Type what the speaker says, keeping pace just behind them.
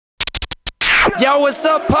Yo, what's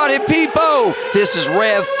up, party people? This is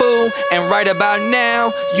Red Fool, and right about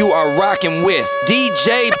now, you are rocking with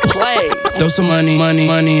DJ Play. Throw some money in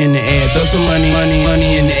the air. Throw some money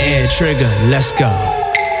in the air. Trigger, let's go.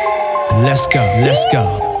 Let's go.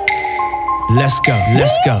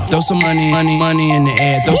 Throw some money in the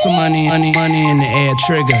air. Throw some money in the air.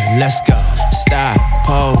 Trigger, let's go. Stop,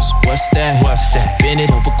 pose, what's that? Bend it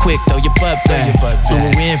over quick, throw your butt back. Flew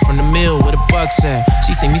her in from the mill with a buck's at.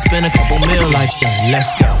 She seen me spend a couple mil like that.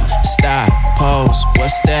 Let's go. Stop, pose,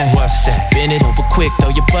 what's that? Bend it over quick, throw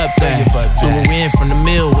your butt back. Flew her in from the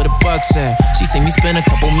mill with a buck's at. She seen me spend a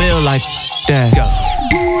couple mil like that. Go.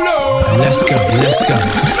 Let's go.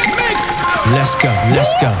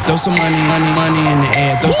 Throw some money in the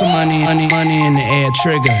air. Throw some money in the air.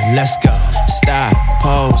 Trigger, let's go. Stop,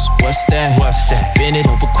 pose, what's that? Bend it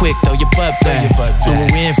over quick, throw your butt back. Flew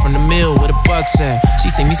her in from the mill with a buck's at. She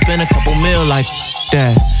seen me spend a couple mil like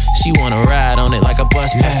that. She wanna ride on it like a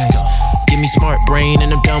bus pass. Give me smart brain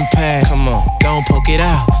and a dumb pad. Come on, don't poke it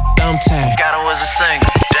out, thumb tag. Got her as a singer.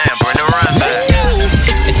 Damn, bring the run back.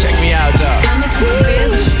 Hey, check me out, dog.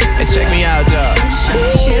 Hey, check me out, dog.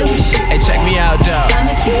 Hey, check me out, dog.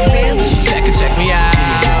 Check me out.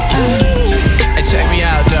 Hey, check me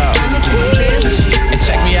out, dog. Hey,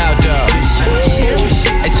 check me out, dog.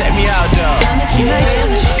 Hey, check me out, dog.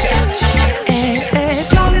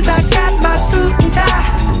 As long as I got my suit and tie,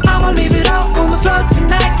 I'ma leave it all on the floor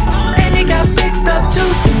tonight. And you got fixed up to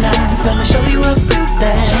the nines. Let me show you a few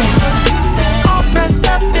things. All dressed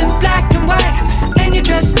up in black and white, and you're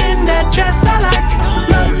dressed in that dress I like.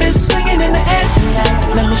 Love is swinging in the air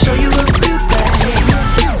tonight. Let me show you a few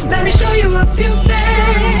things. Let me show you a few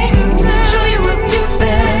things. Show you a few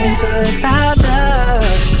things about love.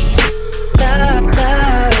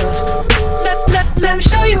 Let me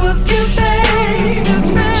show you a few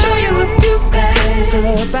things. Show you a few things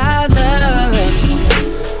about love.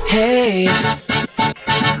 Hey.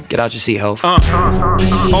 Get out your seat, ho.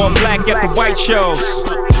 All black at the white shows.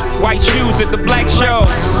 White shoes at the black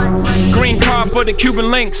shows. Green car for the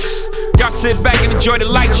Cuban links. Y'all sit back and enjoy the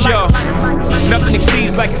light show. Nothing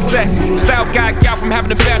exceeds like excess. Style guy gal from having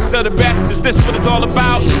the best of the best. Is this what it's all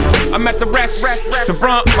about? I'm at the rest. The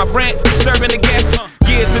front, my rent, disturbing the guests.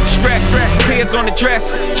 Years of distress, tears on the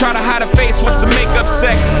dress. Try to hide a face with some makeup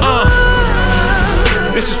sex.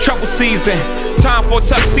 This is trouble season. Time for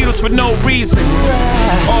tuxedos for no reason.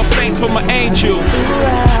 All saints for my angel.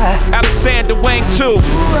 Alexander Wang too.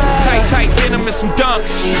 Tight denim and some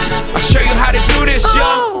dunks. I'll show you how to do this,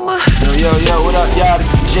 young. Yo, what up, y'all?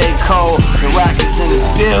 This is J. Cole. The Rockets in the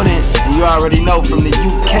building. And you already know from the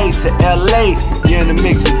UK to LA, you're in the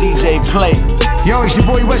mix with DJ Play. Yo, it's your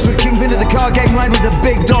boy Westwood Kingpin of the Car Game Ride with the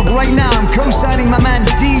Big Dog. Right now, I'm co-signing my man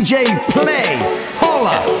DJ Play.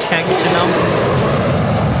 Holla! Can't get your number.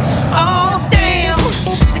 Oh damn,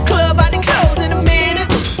 the club about to close in a minute.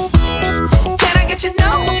 Can I get your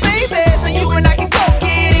number, baby, so you and I can go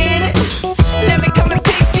get in it? Let me come and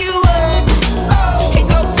pick you up, and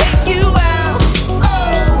go take you out.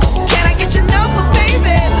 Can I get your number,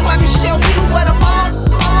 baby, so I can show you what I'm on?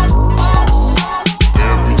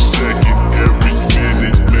 Every second, every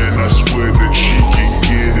minute, man, I swear that she can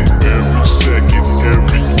get it. Every second,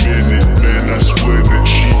 every minute, man, I swear that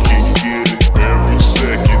she can get it. Every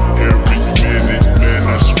second, every minute, man,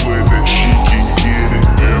 I swear that she can get it.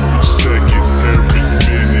 Every second, every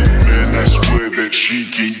minute, man, I swear that she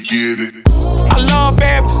can get it. I love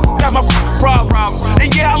bad, got my problem.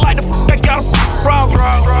 And yeah, I like the I got a problem. I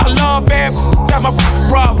love bad, got my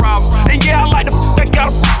problem. And yeah, I like the I got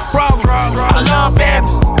a problem. I love bad,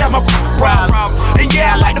 got my problem. And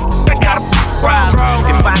yeah, I like the I got a problem.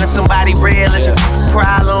 If finding somebody real is your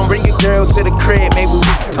problem, Bring your girls to the crib, maybe we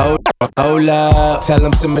hold up, tell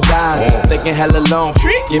them simmer down. Taking hella long,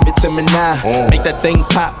 give it to me now. Make that thing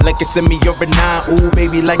pop like it's in me or a 9. Ooh,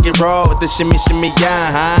 baby, like it raw with the shimmy,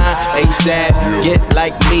 yeah, huh? ASAP, get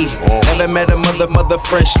like me. Never met a mother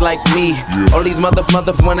fresh like me. All these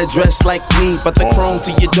mothers wanna dress like me, but the chrome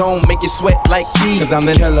to your dome make you sweat like me. Cause I'm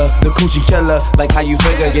the killer, the coochie killer. Like how you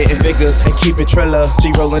figure, getting figures and keep it triller.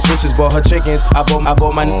 She rolling switches, bought her chickens. I bought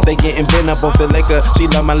my they getting bent up off the liquor. She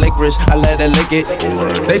love my licorice, I let her lick it.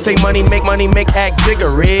 They say money make act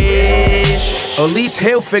jiggerish. At least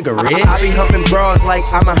he'll figure it. I be humping broads like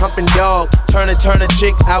I'm a humping dog. Turn a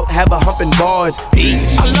chick out, have a humping bars.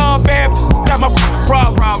 Peace. I love bad, got my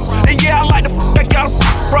problem. And yeah, I like the I got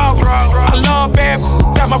a problem. I love bad,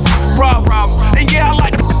 got my problem. And yeah, I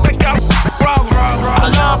like the I got a problem. I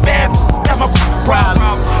love bad, got my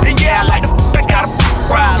problem. And yeah, I like the I got a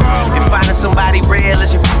problem. if finding somebody real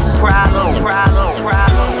is your problem.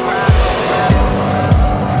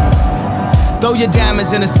 Throw your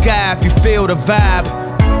diamonds in the sky if you feel the vibe.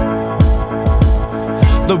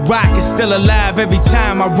 The rock is still alive every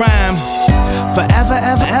time I rhyme. Forever,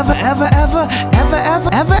 ever, ever, ever, ever, ever,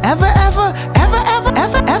 ever, ever, ever, ever, ever, ever,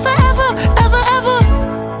 ever, ever, ever, ever.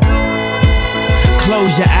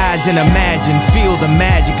 Close your eyes and imagine, feel the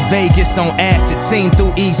magic. Vegas on acid, seen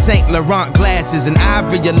through Yves Saint Laurent glasses. And I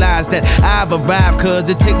realized that I've arrived, cause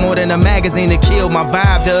it take more than a magazine to kill my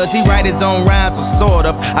vibe. Does he write his own rhymes, or sort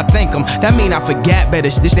of? I think him, that mean I forgot better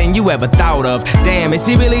shit than you ever thought of. Damn, is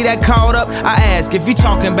he really that caught up? I ask, if you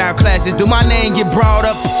talking about classes, do my name get brought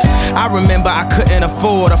up? I remember I couldn't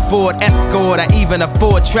afford a Ford Escort or even a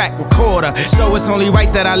 4-track recorder. So it's only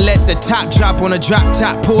right that I let the top drop on a drop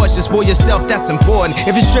top Porsche. For yourself, that's important.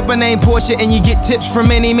 If your stripper named Portia and you get tips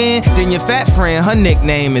from any man, then your fat friend, her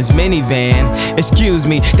nickname is Minivan. Excuse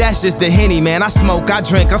me, that's just the Henny, man. I smoke, I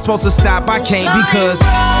drink, I'm supposed to stop, I can't because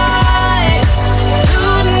Shine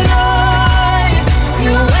bright tonight,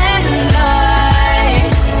 you and I.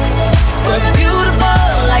 We're beautiful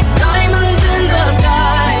like diamonds in the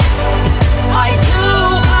sky. Eye to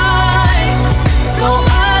eye, so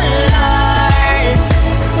alive.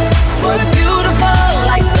 We're beautiful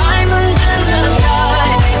like diamonds in the sky.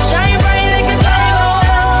 Shine bright like a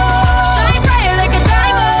diamond. Shine bright like a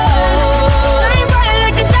diamond. Shine bright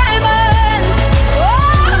like a diamond. Oh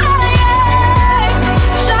yeah.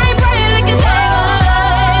 Shine bright like a diamond.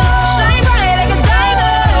 Shine bright like a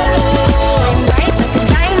diamond. Shine bright like a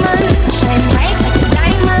diamond. Shine bright like a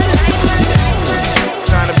diamond.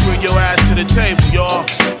 Time to bring your ass to the table, y'all.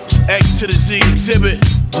 It's X to the Z exhibit.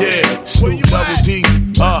 Yeah, Snoop Double D,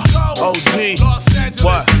 OG.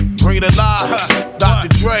 What? Bring it alive, Dr.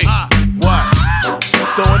 Dre. What?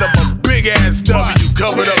 Throwing up a big ass W,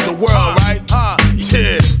 covered up the world, right?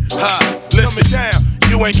 Yeah, listen down.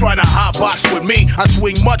 You ain't trying to hot box with me. I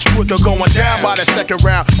swing much quicker going down by the second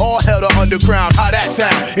round. All hell to underground. How that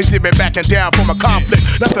sound? Exhibit backing down from a conflict.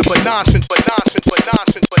 Nothing but nonsense, but nonsense, but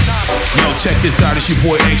nonsense, but nonsense. Yo, check this out. It's your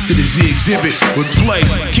boy X to the Z exhibit with Play.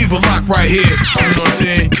 Keep it locked right here. You know what I'm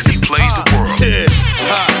saying? Cause he plays the world. Yeah,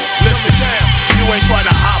 listen down. You ain't trying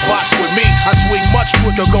to hot box with me. I swing much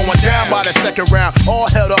quicker going down by the second round. All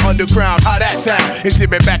hell to underground. How that sound?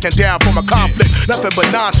 Exhibit backing down from a conflict. Nothing but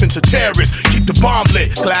nonsense. A terrorist. Keep the bomb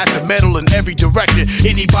lit. Glass and metal in every direction.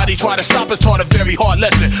 Anybody try to stop us taught a very hard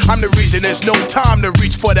lesson. I'm the reason there's no time to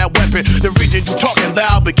reach for that weapon. The reason you talking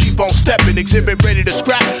loud but keep on stepping. Exhibit ready to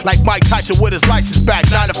scrap like Mike Tyson with his license back.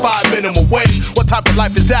 9 to 5 minimum wage. What type of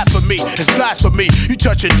life is that for me? It's blasphemy. You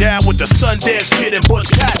touching down with the Sundance Kid and Butch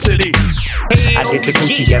Cassidy. I get the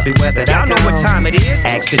Gucci everywhere that I go. Y'all know what time it is.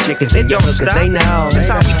 Ask the chickens in your hood cause they know. That's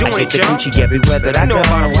how we do I it, get the y'all. Gucci everywhere that I You go. know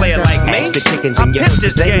about a player like me. Ask the chickens I in your pimp hood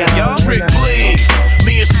this cause they game, know. y'all. Trick, please.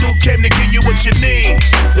 Me and Snoop came to give you what you need.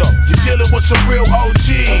 Yo, you're dealing with some real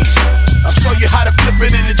OGs. I'll show you how to flip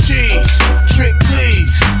it in the cheese. Drink,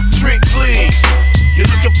 please. Drink, please. You're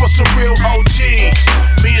looking for some real OGs.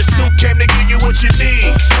 Me and Snoop came to give you what you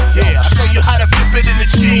need. Yeah, I'll show you how to flip it in the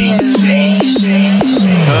cheese.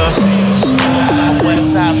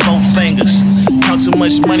 West side, 4 fingers. Count too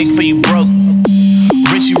much money for you broke.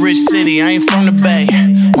 Richie rich city, I ain't from the Bay.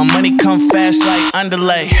 My money come fast like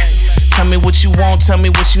underlay. Tell me what you want, tell me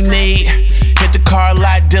what you need. Hit the car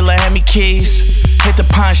lot, dealer, hand me keys. Hit the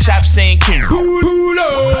pawn shop, saying king.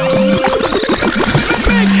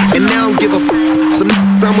 And now I don't give a some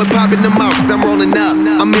I'm with popping them out, I'm rolling up.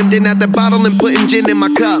 I'm emptying out the bottle and putting gin in my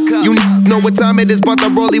cup. You know what time it is, bought the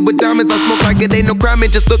rollie with diamonds. I smoke like it ain't no crime,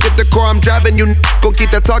 and just look at the car I'm driving. You gon'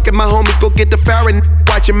 keep that talking, my homies go get the fire and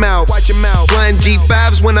watch your mouth. Flying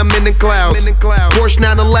G5s when I'm in the clouds. Porsche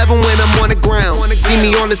 911 when I'm on the ground. See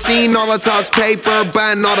me on the scene, all I talk's paper.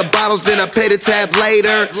 Buying all the bottles, then I pay the tab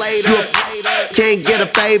later. You can't get a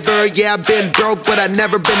favor. Yeah, I've been broke, but I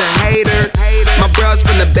never been a hater. My bros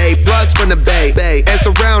from the Bay, plugs from the Bay. Asked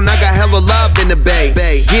around, I got hella love in the Bay.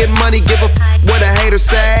 Get money, give a what a hater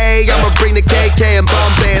say. I'ma bring the KK and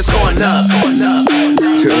Bombay. It's going up.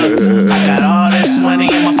 I got all this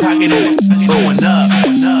money in my pocket and it's going up.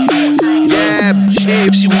 Yeah,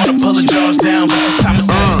 shit. She wanna pull the jaws down, but this time it's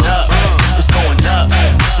going up. It's going up.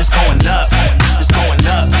 It's going up. It's going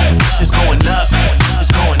up. It's going up.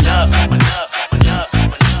 It's going up.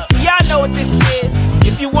 Y'all know what this is.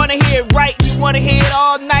 If you wanna hear it right, you wanna hear it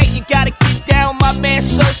all night, you gotta get down my man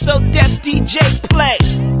So Def DJ Play.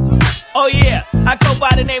 Oh yeah, I go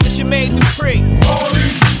by the name of Jermaine Dupri.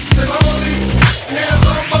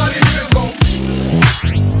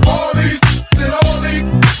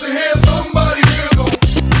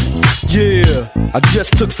 Yeah, I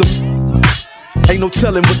just took some Ain't no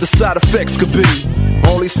telling what the side effects could be.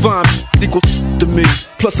 All these fine equal to me.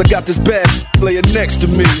 Plus I got this bad laying next to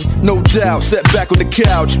me. No doubt, sat back on the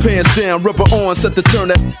couch, pants down, rubber on, set to turn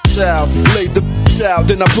that out. Laid the out,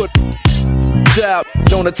 then I put out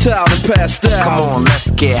on a towel and passed out. Come on,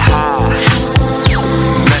 let's get high.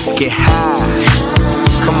 Let's get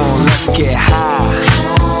high. Come on, let's get high.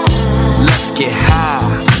 Let's get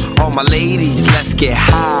high. All my ladies, let's get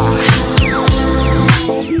high.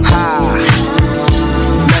 High.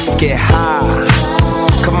 Let's get high.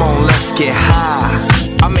 Come on, let's get high.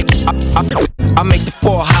 I make the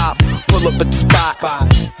 4 hop, pull up at the spot.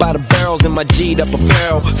 By the barrels in my G'd up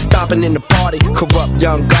apparel, stomping in the party. Corrupt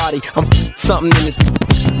young Gotti, I'm something in this.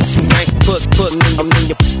 Some gangsta puss, I'm in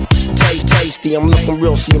your tasty. I'm looking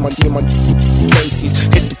real, seeing my faces.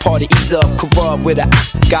 Hit the party, ease up, corrupt with a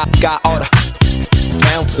got all the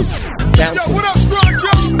bouncing. Yo, what up, Strong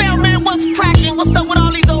Joe? Man, what's cracking? What's up with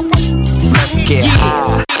all these old? Let's get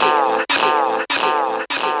high.